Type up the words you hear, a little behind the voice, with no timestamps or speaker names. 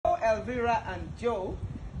Elvira and Joe.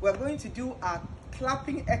 We're going to do our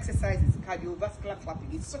clapping exercises, cardiovascular clapping.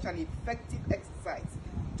 It's such an effective exercise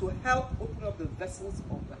to help open up the vessels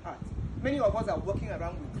of the heart. Many of us are walking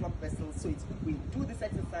around with clogged vessels, so we do this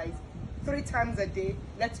exercise 3 times a day.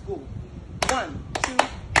 Let's go. 1, 2, 3,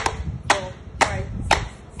 4, 5, 6,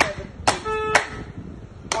 7, 8.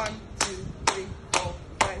 1, 2, 3, 4,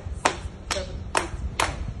 5, 6, 7, 8.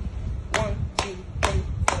 1, 2, 3,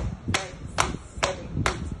 4, 5, 6, 7,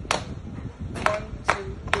 8. 1, 2,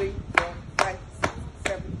 3, 4, 5, 6,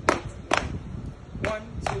 7, 8, 9. 1,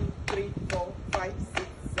 2, 3, 4, 5, 6,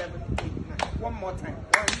 7, 8, 9. One more time.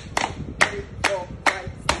 1, 2, 3, 4,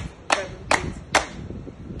 5, 6, 7, 8, 9.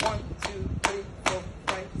 1, 2, 3, 4,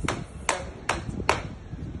 5, 6, 7, 8, 9.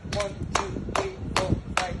 1, 2, 3, 4,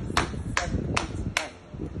 5, 6, 7, 8,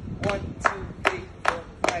 9. 1, 2, 3, 4,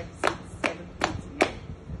 5, 6, 7, 8, 9.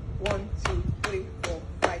 1, 2, 3, 4,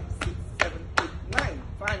 5, 6, 7, 8, 9.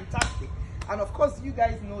 Fantastic. And of course, you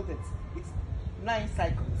guys know that it's 9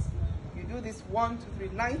 cycles. You do this 1, 2, 3,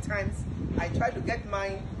 9 times. I try to get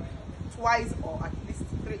mine twice or at least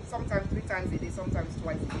 3, sometimes 3 times a day, sometimes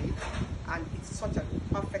twice a day. And it's such a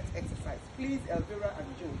perfect exercise. Please, Elvira and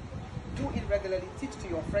Joe, do it regularly. Teach to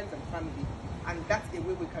your friends and family. And that's a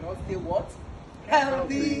way we can all stay what?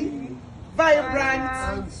 Healthy,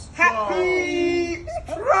 vibrant, happy,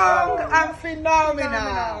 strong, and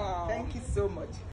phenomenal. Thank you so much.